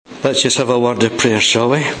Let's just have a word of prayer,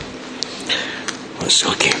 shall we? That's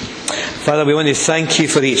okay. Father, we want to thank you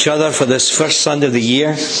for each other for this first Sunday of the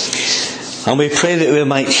year. And we pray that we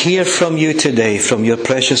might hear from you today, from your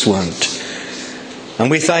precious word.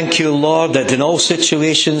 And we thank you, Lord, that in all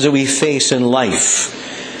situations that we face in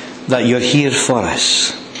life, that you're here for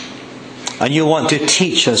us. And you want to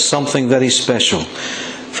teach us something very special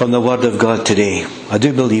from the word of God today. I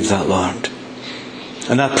do believe that, Lord.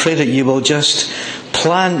 And I pray that you will just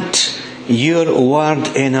plant your word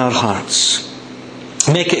in our hearts.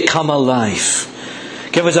 Make it come alive.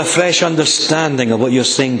 Give us a fresh understanding of what you're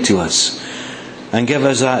saying to us. And give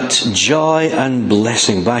us that joy and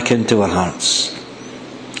blessing back into our hearts.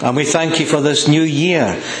 And we thank you for this new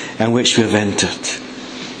year in which we've entered.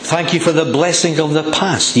 Thank you for the blessings of the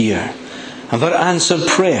past year and for answered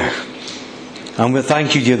prayer. And we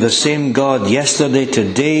thank you, you're the same God yesterday,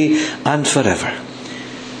 today and forever.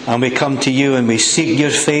 And we come to you and we seek your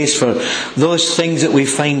face for those things that we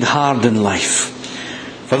find hard in life.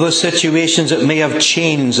 For those situations that may have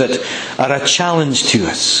changed, that are a challenge to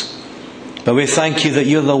us. But we thank you that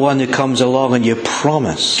you're the one who comes along and you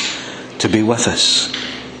promise to be with us.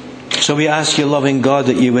 So we ask you, loving God,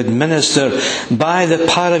 that you would minister by the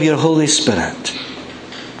power of your Holy Spirit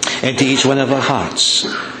into each one of our hearts,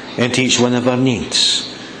 into each one of our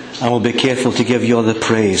needs. And we'll be careful to give you all the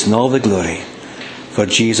praise and all the glory for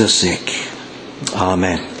Jesus' sake.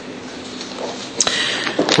 Amen.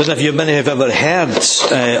 I don't know if many have ever heard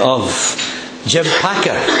of Jim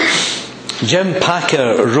Packer. Jim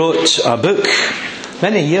Packer wrote a book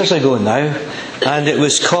many years ago now, and it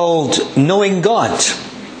was called Knowing God.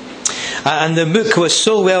 And the book was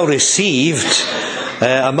so well received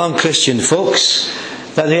among Christian folks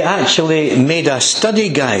that they actually made a study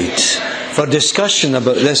guide for discussion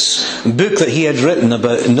about this book that he had written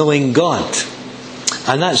about knowing God.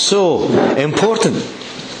 And that's so important.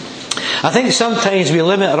 I think sometimes we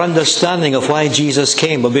limit our understanding of why Jesus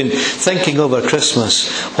came. We've been thinking over Christmas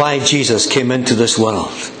why Jesus came into this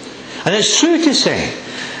world. And it's true to say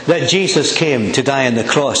that Jesus came to die on the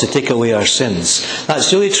cross to take away our sins.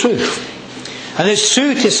 That's really true. And it's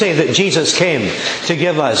true to say that Jesus came to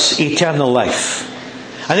give us eternal life.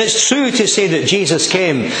 And it's true to say that Jesus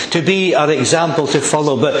came to be our example to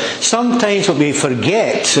follow. But sometimes what we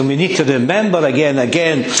forget, and we need to remember again and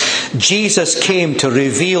again, Jesus came to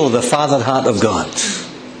reveal the Father heart of God.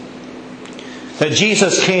 That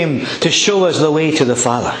Jesus came to show us the way to the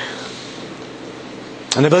Father.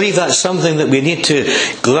 And I believe that's something that we need to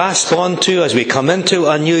grasp onto as we come into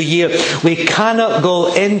a new year. We cannot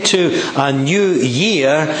go into a new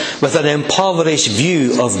year with an impoverished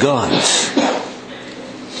view of God.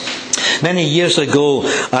 Many years ago,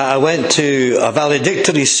 I went to a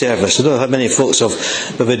valedictory service. I don't know how many folks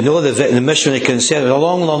would know the missionary concern. A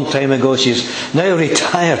long, long time ago. She's now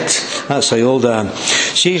retired. That's how old I am.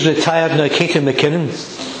 She's retired now, Katie McKinnon.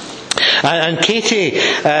 And Katie,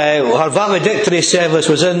 her valedictory service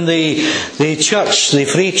was in the church, the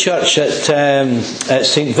free church at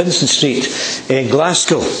St Vincent Street in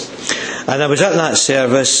Glasgow. And I was at that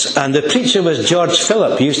service, and the preacher was George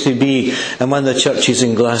Phillip, who used to be in one of the churches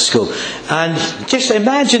in Glasgow. And just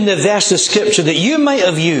imagine the verse of Scripture that you might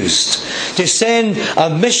have used to send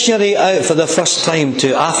a missionary out for the first time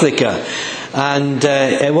to Africa. And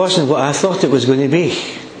it wasn't what I thought it was going to be.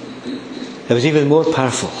 It was even more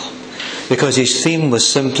powerful, because his theme was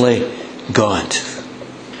simply God.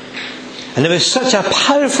 And it was such a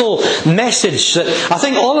powerful message that I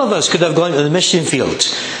think all of us could have gone to the mission field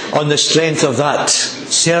on the strength of that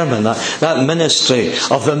sermon, that ministry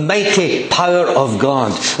of the mighty power of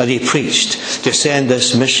God that he preached to send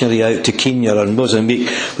this missionary out to Kenya or Mozambique,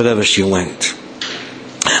 wherever she went.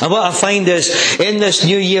 And what I find is, in this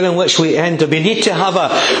new year in which we enter, we need to have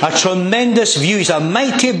a tremendous view. He's a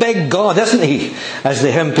mighty big God, isn't he? As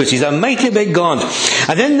the hymn puts, he's a mighty big God.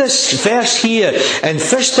 And in this verse here, in 1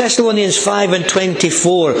 Thessalonians 5 and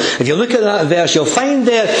 24, if you look at that verse, you'll find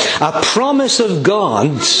there a promise of God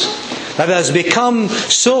that has become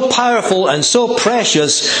so powerful and so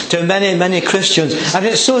precious to many, many Christians. And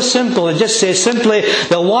it's so simple. It just says simply,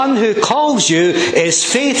 the one who calls you is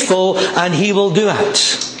faithful and he will do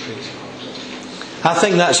it. I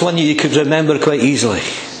think that's one that you could remember quite easily.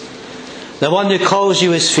 The one who calls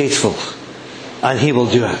you is faithful and he will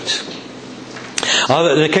do it.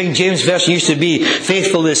 The King James version used to be,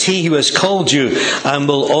 faithful is he who has called you and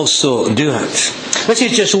will also do it. This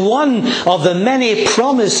is just one of the many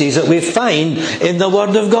promises that we find in the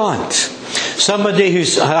Word of God. Somebody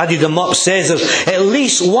who's added them up says there's at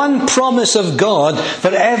least one promise of God for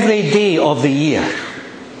every day of the year.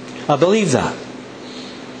 I believe that.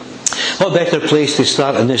 What better place to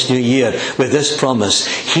start in this new year with this promise?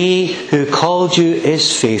 He who called you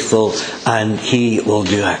is faithful, and He will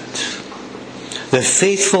do it. The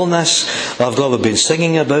faithfulness of God. We've been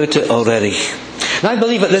singing about it already. And I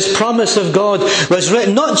believe that this promise of God was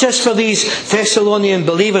written not just for these Thessalonian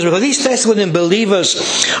believers, because these Thessalonian believers,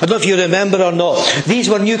 I don't know if you remember or not, these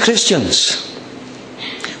were new Christians.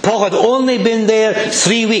 Paul had only been there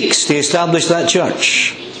 3 weeks to establish that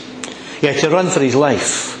church. He had to run for his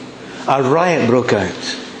life. A riot broke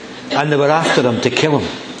out, and they were after him to kill him.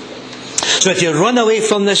 So if you run away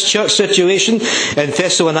from this church situation in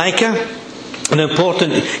Thessalonica, an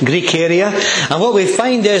important Greek area, and what we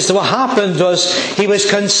find is what happened was he was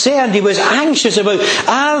concerned, he was anxious about,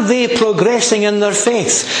 are they progressing in their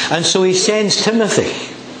faith? And so he sends Timothy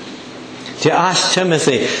to ask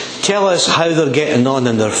Timothy, tell us how they're getting on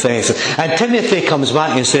in their faith. And Timothy comes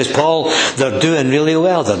back and says, Paul, they're doing really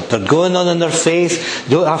well. They're going on in their faith.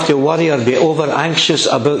 Don't have to worry or be over anxious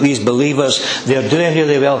about these believers. They're doing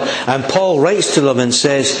really well. And Paul writes to them and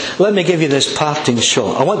says, let me give you this parting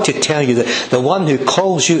shot. I want to tell you that the one who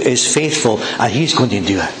calls you is faithful, and He's going to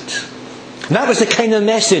do it. And that was the kind of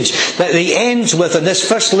message that he ends with in this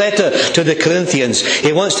first letter to the Corinthians.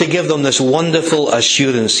 He wants to give them this wonderful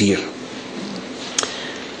assurance here.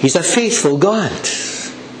 He's a faithful God.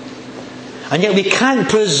 And yet we can't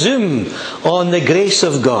presume on the grace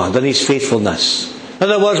of God and His faithfulness. In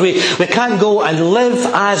other words, we can't go and live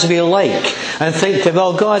as we like and think,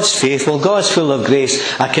 well, God's faithful, God's full of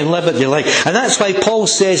grace, I can live as I like. And that's why Paul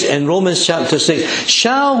says in Romans chapter 6,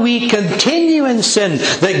 shall we continue in sin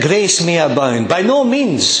that grace may abound? By no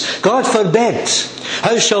means. God forbid.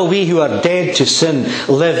 How shall we who are dead to sin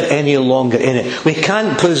live any longer in it? We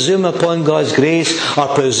can't presume upon God's grace or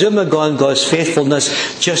presume upon God's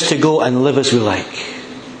faithfulness just to go and live as we like.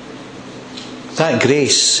 That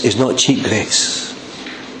grace is not cheap grace.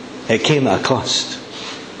 It came at a cost.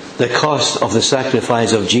 The cost of the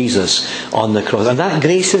sacrifice of Jesus on the cross. And that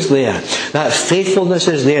grace is there. That faithfulness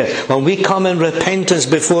is there. When we come in repentance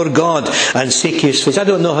before God and seek His face. I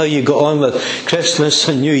don't know how you got on with Christmas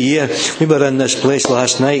and New Year. We were in this place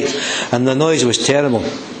last night and the noise was terrible.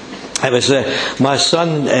 It was my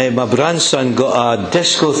grandson got a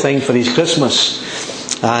disco thing for his Christmas.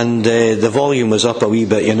 And the volume was up a wee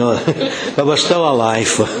bit, you know. But we're still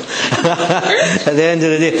alive at the end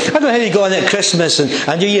of the day. I don't know how you go on at Christmas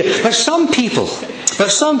and New Year. For some people,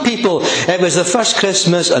 it was the first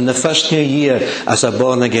Christmas and the first New Year as a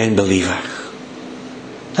born-again believer.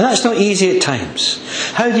 And that's not easy at times.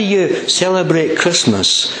 How do you celebrate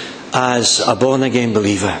Christmas as a born-again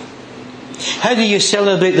believer? How do you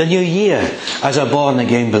celebrate the New Year as a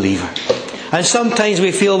born-again believer? And sometimes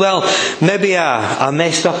we feel, well, maybe I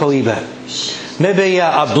messed up a wee bit. Maybe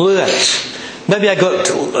I blew it. Maybe I got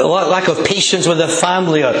a lack of patience with the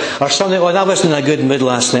family or something. Oh, I wasn't in a good mood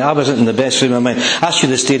last night. I wasn't in the best frame of mind. I should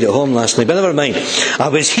have stayed at home last night. But never mind. I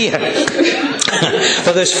was here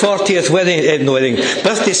for this 40th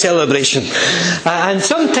birthday celebration. And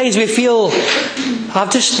sometimes we feel,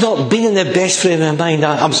 I've just not been in the best frame of mind.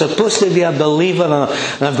 I'm supposed to be a believer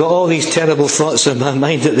and I've got all these terrible thoughts in my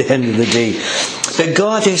mind at the end of the day. But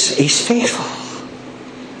God He's faithful.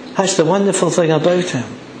 That's the wonderful thing about Him.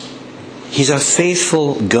 He's a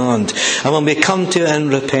faithful God. And when we come to it in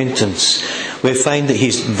repentance, we find that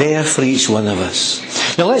He's there for each one of us.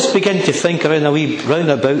 Now let's begin to think round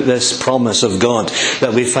about this promise of God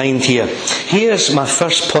that we find here. Here's my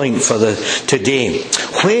first point for today.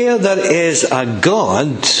 Where there is a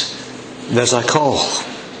God, there's a call.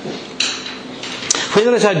 Where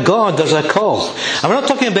there is a God, there's a call. And we're not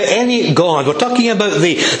talking about any God. We're talking about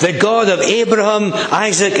the God of Abraham,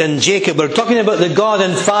 Isaac and Jacob. We're talking about the God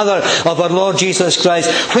and Father of our Lord Jesus Christ.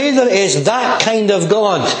 Where there is that kind of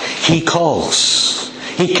God, He calls.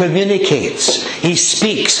 He communicates. He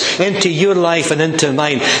speaks into your life and into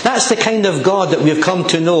mine. That's the kind of God that we've come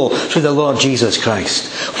to know through the Lord Jesus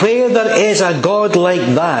Christ. Where there is a God like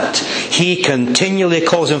that, He continually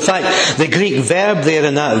calls. In fact, the Greek verb there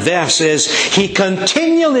in that verse is, He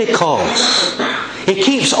continually calls. He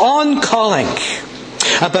keeps on calling.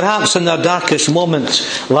 And perhaps in our darkest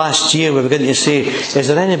moments last year, we were going to say, is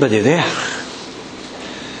there anybody there?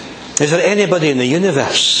 Is there anybody in the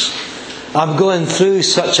universe? I'm going through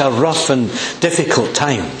such a rough and difficult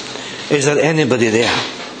time. Is there anybody there?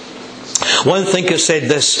 One thinker said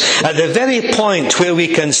this, at the very point where we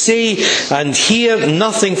can see and hear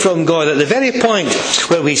nothing from God, at the very point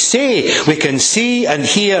where we say we can see and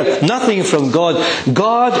hear nothing from God,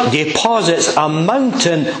 God deposits a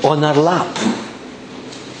mountain on our lap.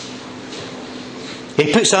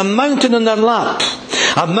 He puts a mountain on our lap.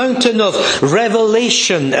 A mountain of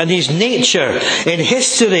revelation in his nature, in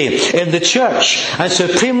history, in the church, and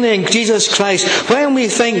supremely in Jesus Christ. When we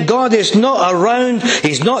think God is not around,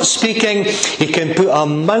 he's not speaking, he can put a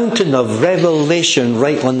mountain of revelation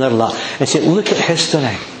right on their lap and say, look at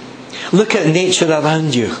history. Look at nature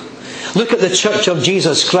around you. Look at the Church of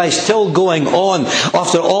Jesus Christ still going on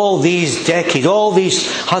after all these decades, all these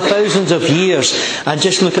thousands of years. And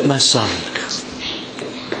just look at my son.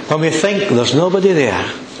 When we think there's nobody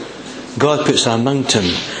there, God puts a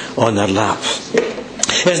mountain on their lap.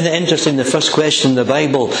 Isn't it interesting, the first question in the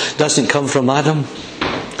Bible doesn't come from Adam,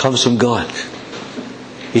 it comes from God.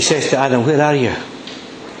 He says to Adam, where are you?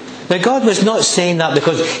 Now God was not saying that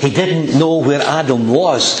because he didn't know where Adam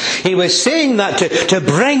was. He was saying that to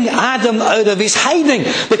bring Adam out of his hiding.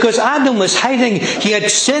 Because Adam was hiding. He had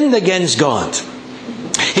sinned against God.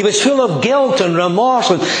 He was full of guilt and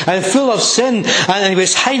remorse and full of sin. And he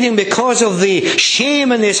was hiding because of the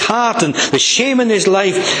shame in his heart and the shame in his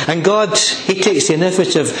life. And God, he takes the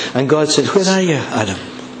initiative. And God said, where are you, Adam?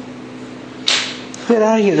 Where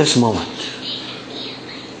are you at this moment?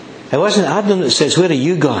 It wasn't Adam that says, where are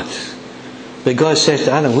you, God? But God says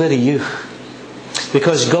to Adam, where are you?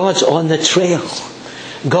 Because God's on the trail.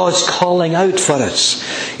 God's calling out for us.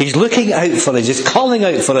 He's looking out for us. He's calling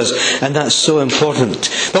out for us. And that's so important.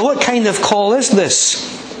 But what kind of call is this?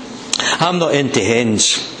 I'm not into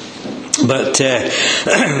hens. But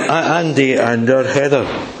Andy and Heather,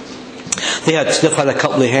 they've had a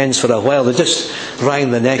couple of hens for a while. They just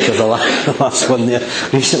rang the neck of the last one there.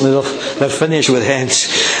 Recently they're finished with hens.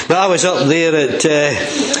 But I was up there at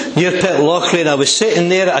near Pitlochry, and I was sitting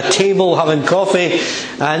there at a table having coffee,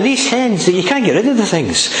 and these hens, you can't get rid of the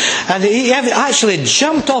things. And he actually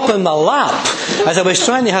jumped up in my lap as I was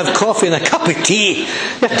trying to have coffee and a cup of tea.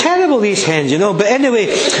 They're terrible, these hens, you know. But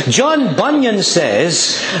anyway, John Bunyan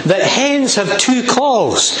says that hens have two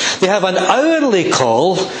calls. They have an hourly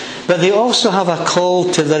call, but they also have a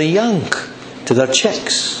call to their young, to their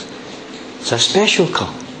chicks. It's a special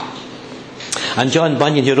call. And John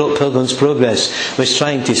Bunyan, who wrote Pilgrim's Progress, was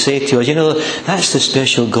trying to say to us, you know, that's the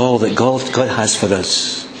special call that God has for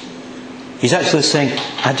us. He's actually saying,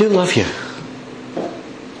 I do love you.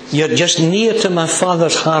 You're just near to my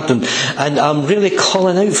Father's heart, and I'm really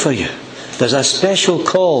calling out for you. There's a special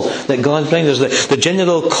call that God brings. There's the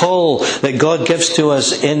general call that God gives to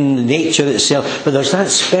us in nature itself. But there's that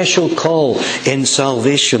special call in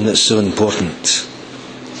salvation that's so important.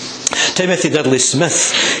 Timothy Dudley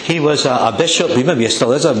Smith, he was a bishop, maybe he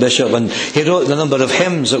still is a bishop, and he wrote a number of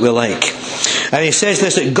hymns that we like. And he says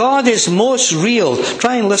this, that God is most real,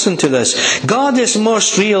 try and listen to this, God is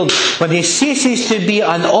most real when he ceases to be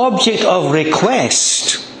an object of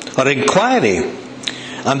request or inquiry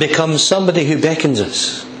and becomes somebody who beckons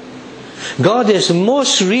us. God is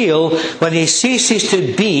most real when he ceases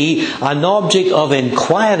to be an object of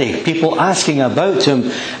inquiry, people asking about him,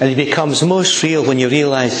 and he becomes most real when you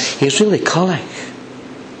realize he's really calling.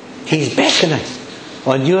 He's beckoning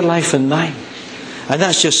on your life and mine. And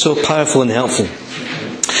that's just so powerful and helpful.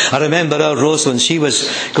 I remember our Rosalind, she was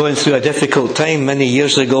going through a difficult time many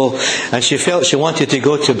years ago, and she felt she wanted to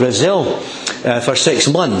go to Brazil for 6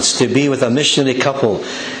 months to be with a missionary couple.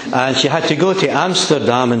 And she had to go to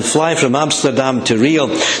Amsterdam and fly from Amsterdam to Rio.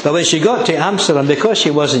 But when she got to Amsterdam, because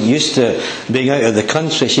she wasn't used to being out of the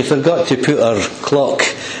country, she forgot to put her clock,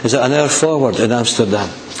 is it an hour forward in Amsterdam?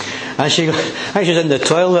 And she was in the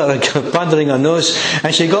toilet, pondering her nose,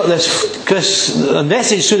 and she got this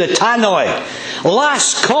message through the tannoy.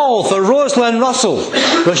 Last call for Rosalind Russell.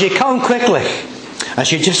 Will she come quickly? And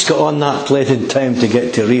she just got on that plane in time to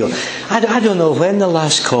get to Rio. I don't know when the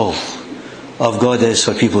last call of God is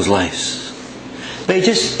for people's lives. But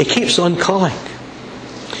it keeps on calling.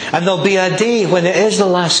 And there'll be a day when it is the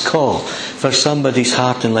last call for somebody's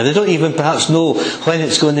heart and life. They don't even perhaps know when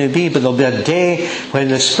it's going to be, but there'll be a day when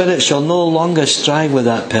the Spirit shall no longer strive with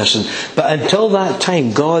that person. But until that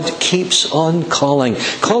time, God keeps on calling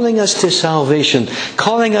us to salvation,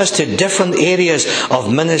 calling us to different areas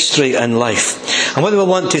of ministry and life. And what we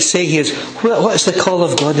want to say here is, what's the call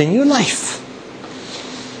of God in your life?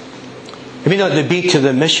 It may not be to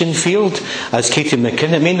the mission field, as Katie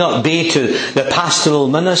McKinnon. It may not be to the pastoral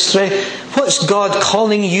ministry. What's God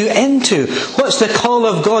calling you into? What's the call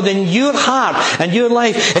of God in your heart and your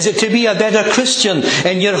life? Is it to be a better Christian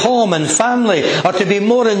in your home and family, or to be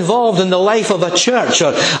more involved in the life of a church,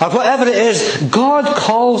 or whatever it is? God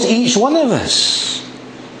calls each one of us.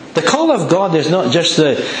 The call of God is not just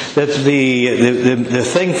the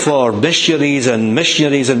thing for missionaries and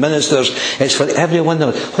ministers. It's for everyone.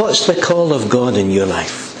 What's the call of God in your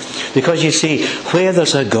life? Because you see, where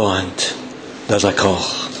there's a God, there's a call.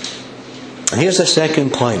 And here's the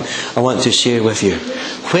second point I want to share with you.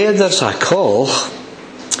 Where there's a call,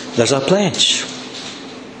 there's a pledge.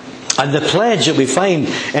 And the pledge that we find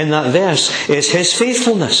in that verse is His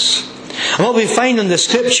faithfulness. And what we find in the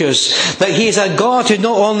Scriptures, that He is a God who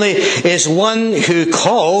not only is one who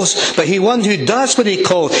calls, but He one who does what He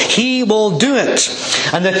calls. He will do it.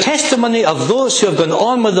 And the testimony of those who have gone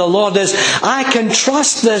on with the Lord is, I can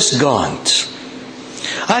trust this God.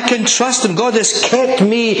 I can trust Him. God has kept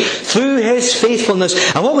me through His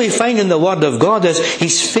faithfulness. And what we find in the Word of God is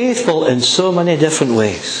He's faithful in so many different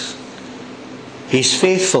ways. He's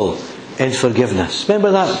faithful in forgiveness.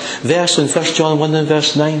 Remember that verse in 1 John 1 and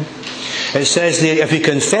verse 9? It says there, if we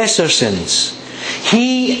confess our sins,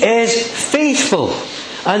 He is faithful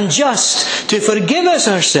and just to forgive us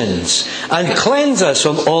our sins and cleanse us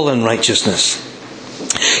from all unrighteousness.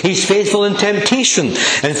 He's faithful in temptation.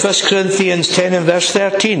 In 1 Corinthians 10 and verse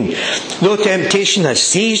 13, no temptation has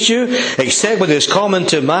seized you except what is common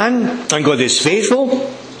to man, and God is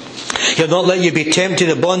faithful. He'll not let you be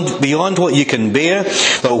tempted beyond what you can bear,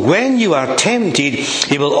 but when you are tempted,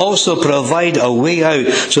 He will also provide a way out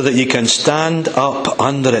so that you can stand up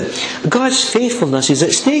under it. God's faithfulness is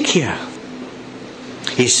at stake here.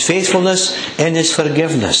 His faithfulness in His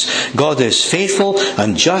forgiveness. God is faithful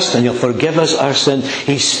and just, and He'll forgive us our sin.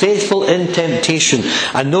 He's faithful in temptation,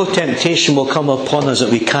 and no temptation will come upon us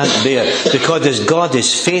that we can't bear, because God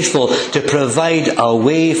is faithful to provide a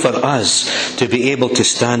way for us to be able to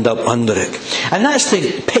stand up under it. And that's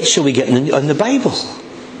the picture we get in the Bible.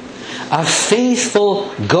 A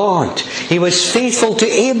faithful God. He was faithful to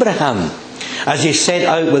Abraham as he set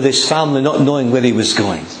out with his family, not knowing where he was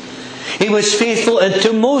going. He was faithful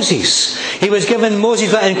to Moses. He was giving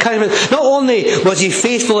Moses that encouragement. Not only was he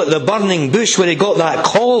faithful at the burning bush where he got that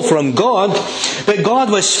call from God, but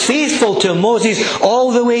God was faithful to Moses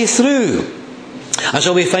all the way through. And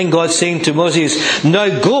so we find God saying to Moses,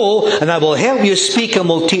 now go and I will help you speak and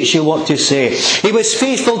will teach you what to say. He was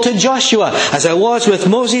faithful to Joshua. As I was with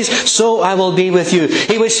Moses, so I will be with you.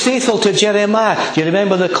 He was faithful to Jeremiah. Do you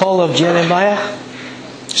remember the call of Jeremiah?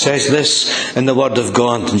 It says this in the Word of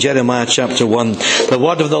God, in Jeremiah chapter 1. The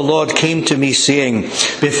word of the Lord came to me saying,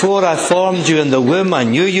 before I formed you in the womb, I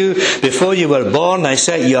knew you. Before you were born, I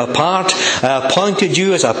set you apart. I appointed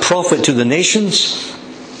you as a prophet to the nations.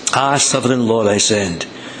 Ah, sovereign Lord, I said,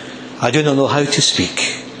 I do not know how to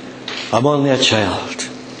speak. I'm only a child.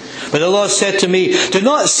 But the Lord said to me, do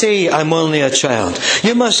not say I'm only a child.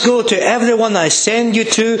 You must go to everyone I send you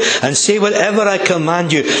to and say whatever I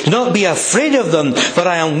command you. Do not be afraid of them, for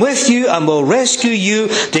I am with you and will rescue you,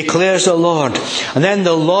 declares the Lord. And then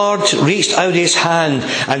the Lord reached out His hand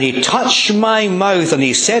and He touched my mouth and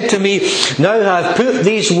He said to me, now I have put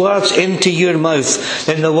these words into your mouth.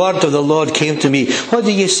 Then the word of the Lord came to me. What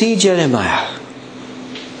do you see, Jeremiah?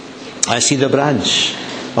 I see the branch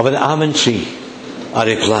of an almond tree, I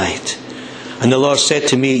replied. And the Lord said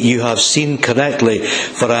to me, you have seen correctly,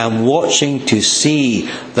 for I am watching to see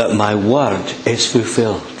that my word is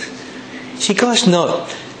fulfilled. See, God's not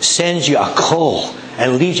sends you a call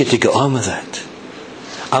and leaves you to get on with it.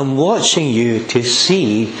 I'm watching you to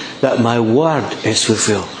see that my word is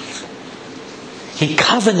fulfilled. He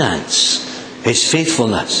covenants His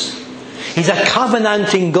faithfulness. He's a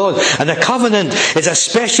covenanting God. And a covenant is a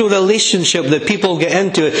special relationship that people get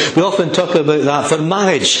into. We often talk about that for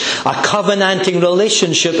marriage. A covenanting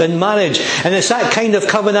relationship in marriage. And it's that kind of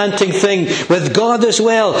covenanting thing with God as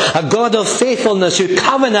well. A God of faithfulness who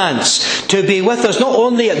covenants to be with us not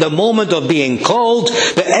only at the moment of being called,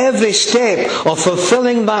 but every step of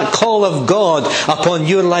fulfilling that call of God upon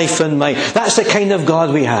your life and mine. That's the kind of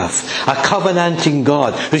God we have. A covenanting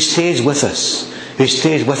God who stays with us. Who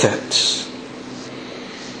stays with it.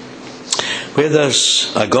 Where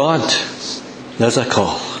there's a God, there's a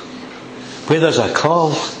call. Where there's a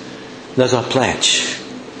call, there's a pledge.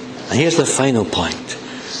 And here's the final point.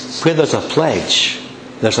 Where there's a pledge,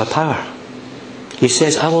 there's a power. He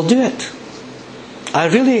says, I will do it.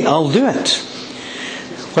 I'll do it.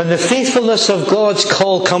 When the faithfulness of God's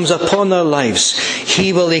call comes upon our lives,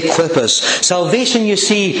 He will equip us. Salvation, you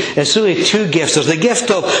see, is really two gifts. There's the gift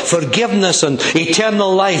of forgiveness and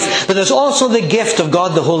eternal life, but there's also the gift of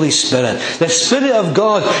God, the Holy Spirit. The Spirit of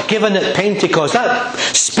God given at Pentecost. That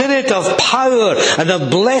Spirit of power and of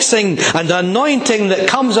blessing and anointing that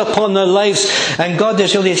comes upon our lives. And God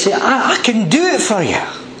is really saying, I can do it for you.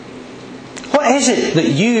 What is it that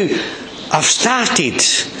you have started?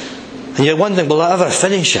 And you're wondering, will I ever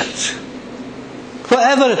finish it?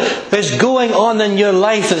 Whatever is going on in your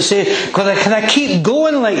life that says, can I keep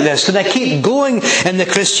going like this? Can I keep going in the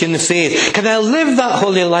Christian faith? Can I live that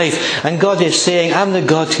holy life? And God is saying, I'm the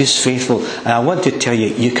God who's faithful. And I want to tell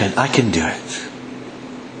you, I can do it.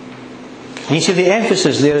 And you see, the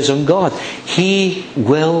emphasis there is on God. He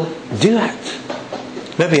will do it.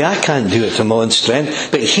 Maybe I can't do it from my own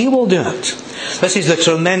strength, but He will do it. This is the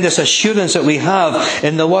tremendous assurance that we have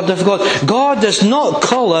in the Word of God. God does not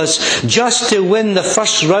call us just to win the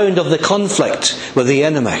first round of the conflict with the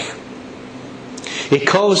enemy. He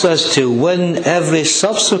calls us to win every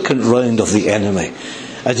subsequent round of the enemy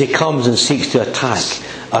as he comes and seeks to attack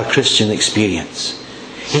our Christian experience.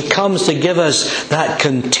 He comes to give us that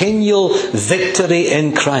continual victory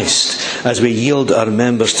in Christ as we yield our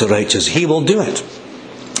members to righteousness. He will do it.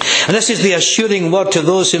 And this is the assuring word to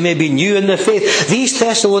those who may be new in the faith. These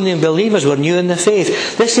Thessalonian believers were new in the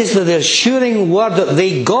faith. This is the assuring word that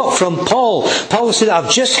they got from Paul. Paul said, I've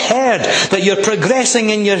just heard that you're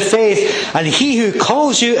progressing in your faith, and He who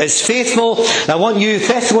calls you is faithful. I want you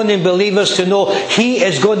Thessalonian believers to know He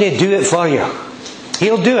is going to do it for you.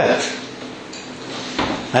 He'll do it.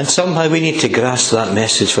 And somehow we need to grasp that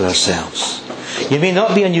message for ourselves. You may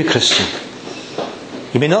not be a new Christian.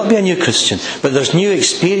 You may not be a new Christian, but there's new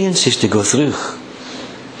experiences to go through.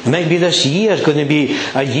 It might be this year is going to be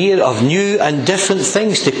a year of new and different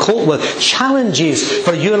things to cope with, challenges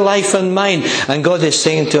for your life and mine. And God is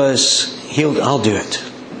saying to us, I'll do it.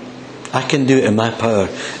 I can do it in my power,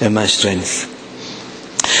 in my strength.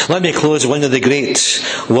 Let me close with one of the great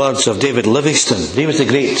words of David Livingstone. He was the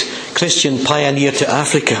great Christian pioneer to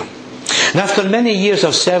Africa. And after many years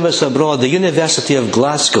of service abroad, the University of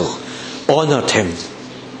Glasgow honoured him.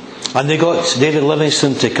 And they got David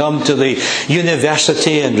Livingstone to come to the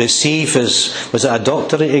university and receive his, was it a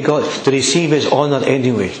doctorate he got? To receive his honour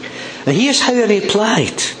anyway. And here's how he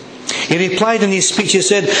replied. He replied in his speech, he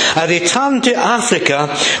said, I returned to Africa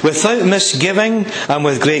without misgiving and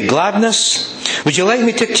with great gladness. Would you like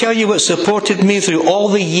me to tell you what supported me through all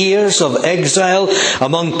the years of exile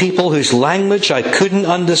among people whose language I couldn't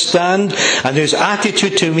understand and whose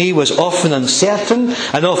attitude to me was often uncertain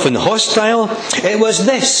and often hostile? It was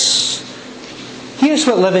this. Here's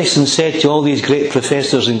what Livingstone said to all these great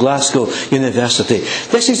professors in Glasgow University.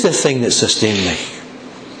 This is the thing that sustained me.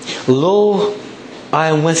 Lo, I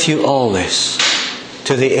am with you always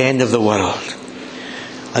to the end of the world.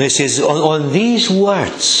 And he says, on these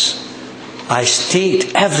words, I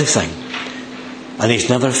staked everything, and He's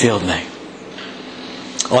never failed me.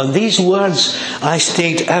 On these words, I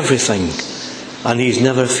staked everything, and He's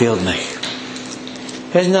never failed me.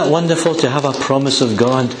 Isn't that wonderful to have a promise of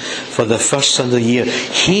God for the first Sunday of the year?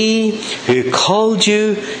 He who called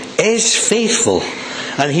you is faithful,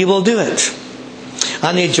 and He will do it.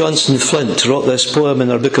 Annie Johnson Flint wrote this poem in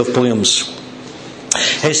her book of poems.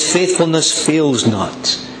 His faithfulness fails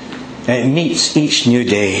not. It meets each new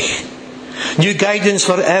day. New guidance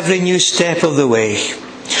for every new step of the way.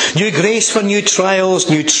 New grace for new trials,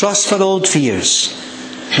 new trust for old fears.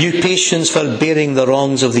 New patience for bearing the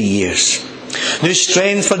wrongs of the years. New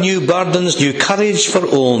strength for new burdens, new courage for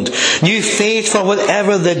old. New faith for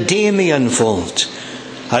whatever the day may unfold.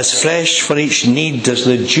 As fresh for each need as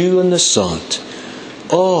the dew and the sod.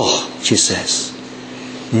 Oh, she says,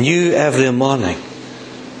 new every morning,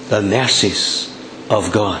 the mercies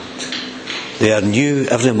of God. They are new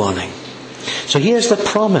every morning. So here's the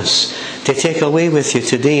promise to take away with you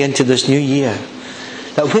today into this new year.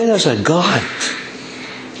 That where there's a God,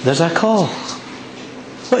 there's a call.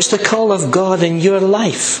 What's the call of God in your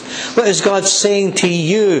life? What is God saying to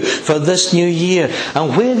you for this new year?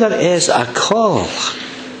 And where there is a call,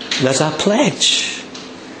 there's a pledge.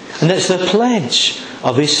 And it's the pledge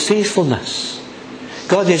of His faithfulness.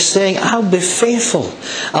 God is saying, I'll be faithful.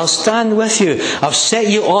 I'll stand with you. I've set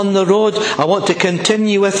you on the road. I want to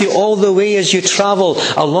continue with you all the way as you travel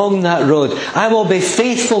along that road. I will be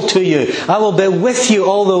faithful to you. I will be with you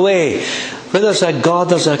all the way. Where there's a God,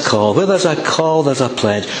 there's a call. Where there's a call, there's a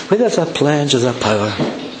pledge. Where there's a pledge, there's a power.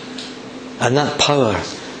 And that power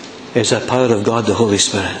is the power of God, the Holy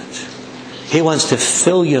Spirit. He wants to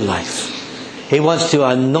fill your life. He wants to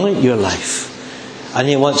anoint your life. And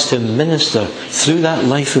He wants to minister through that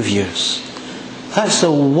life of yours. That's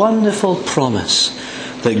a wonderful promise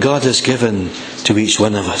that God has given to each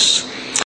one of us.